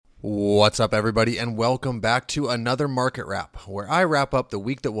What's up, everybody, and welcome back to another market wrap, where I wrap up the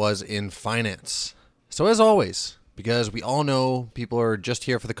week that was in finance. So as always, because we all know people are just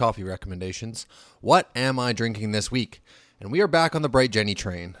here for the coffee recommendations, what am I drinking this week? And we are back on the Bright Jenny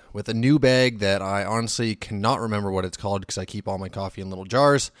train with a new bag that I honestly cannot remember what it's called because I keep all my coffee in little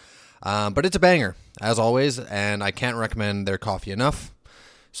jars. But it's a banger, as always, and I can't recommend their coffee enough.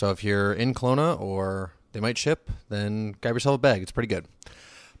 So if you're in Kelowna or they might ship, then grab yourself a bag. It's pretty good.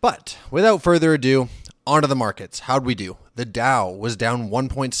 But without further ado, onto the markets. How'd we do? The Dow was down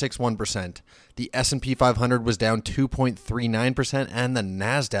 1.61%. The S&P 500 was down 2.39%, and the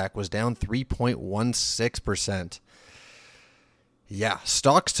NASDAQ was down 3.16%. Yeah,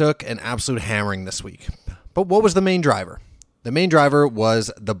 stocks took an absolute hammering this week. But what was the main driver? The main driver was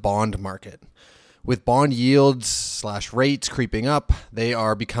the bond market. With bond yields / rates creeping up, they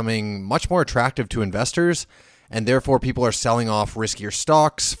are becoming much more attractive to investors, and therefore people are selling off riskier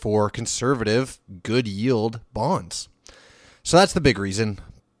stocks for conservative, good yield bonds. So that's the big reason.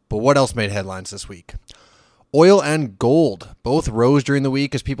 But what else made headlines this week? Oil and gold both rose during the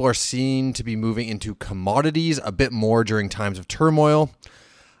week as people are seen to be moving into commodities a bit more during times of turmoil.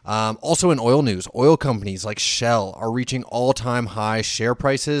 Also in oil news, oil companies like Shell are reaching all-time high share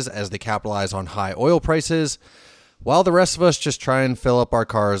prices as they capitalize on high oil prices, while the rest of us just try and fill up our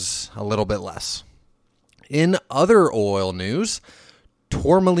cars a little bit less. In other oil news,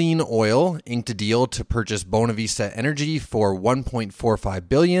 Tourmaline Oil inked a deal to purchase Bonavista Energy for $1.45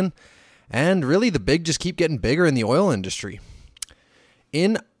 billion, and really the big just keep getting bigger in the oil industry.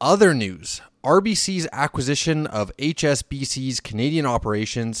 In other news, RBC's acquisition of HSBC's Canadian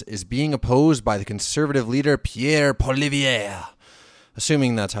operations is being opposed by the Conservative leader Pierre Poilievre,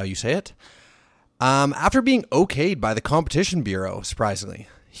 assuming that's how you say it, after being okayed by the Competition Bureau, surprisingly.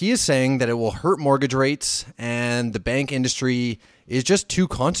 He is saying that it will hurt mortgage rates and the bank industry is just too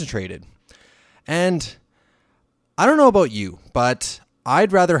concentrated. And I don't know about you, but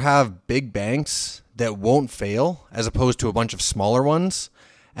I'd rather have big banks that won't fail as opposed to a bunch of smaller ones.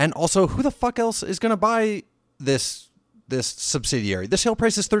 And also, who the fuck else is going to buy this subsidiary? The sale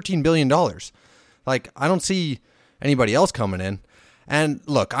price is $13 billion. Like, I don't see anybody else coming in. And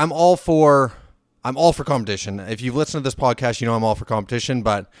look, I'm all for competition. If you've listened to this podcast, you know I'm all for competition.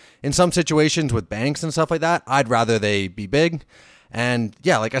 But in some situations with banks and stuff like that, I'd rather they be big. And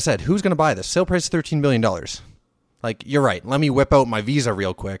yeah, like I said, who's going to buy this? Sale price is $13 billion. Like, you're right. Let me whip out my Visa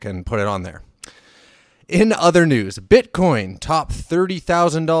real quick and put it on there. In other news, Bitcoin topped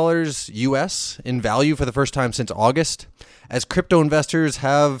 $30,000 US in value for the first time since August, as crypto investors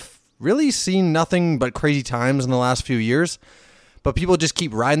have really seen nothing but crazy times in the last few years. But people just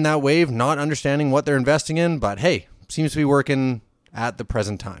keep riding that wave, not understanding what they're investing in. But hey, seems to be working at the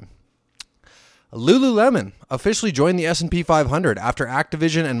present time. Lululemon officially joined the S&P 500 after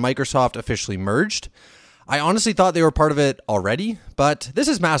Activision and Microsoft officially merged. I honestly thought they were part of it already, but this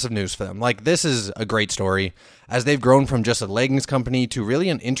is massive news for them. Like, this is a great story, as they've grown from just a leggings company to really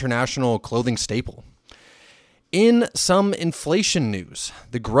an international clothing staple. In some inflation news,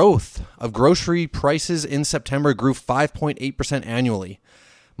 the growth of grocery prices in September grew 5.8% annually.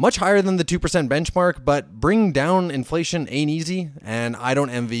 Much higher than the 2% benchmark, but bringing down inflation ain't easy, and I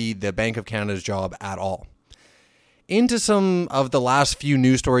don't envy the Bank of Canada's job at all. Into some of the last few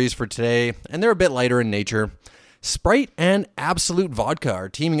news stories for today, and they're a bit lighter in nature. Sprite and Absolute Vodka are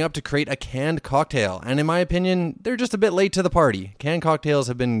teaming up to create a canned cocktail, and in my opinion, they're just a bit late to the party. Canned cocktails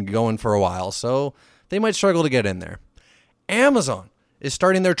have been going for a while, so they might struggle to get in there. Amazon is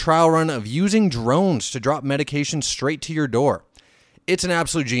starting their trial run of using drones to drop medication straight to your door. It's an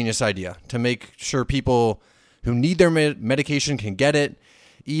absolute genius idea to make sure people who need their medication can get it,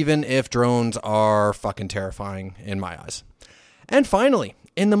 even if drones are fucking terrifying in my eyes. And finally,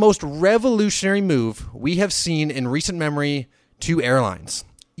 in the most revolutionary move we have seen in recent memory to airlines,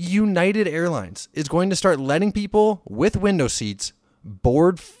 United Airlines is going to start letting people with window seats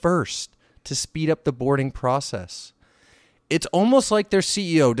board first to speed up the boarding process. It's almost like their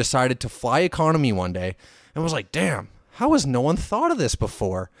CEO decided to fly economy one day and was like, damn, how has no one thought of this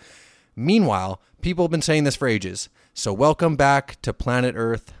before? Meanwhile, people have been saying this for ages. So welcome back to Planet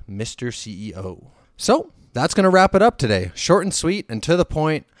Earth, Mr. CEO. So that's going to wrap it up today. Short and sweet and to the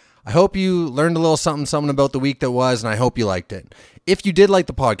point. I hope you learned a little something about the week that was, and I hope you liked it. If you did like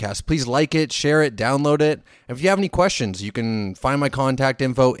the podcast, please like it, share it, download it. And if you have any questions, you can find my contact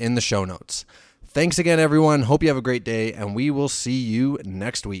info in the show notes. Thanks again, everyone. Hope you have a great day, and we will see you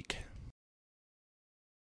next week.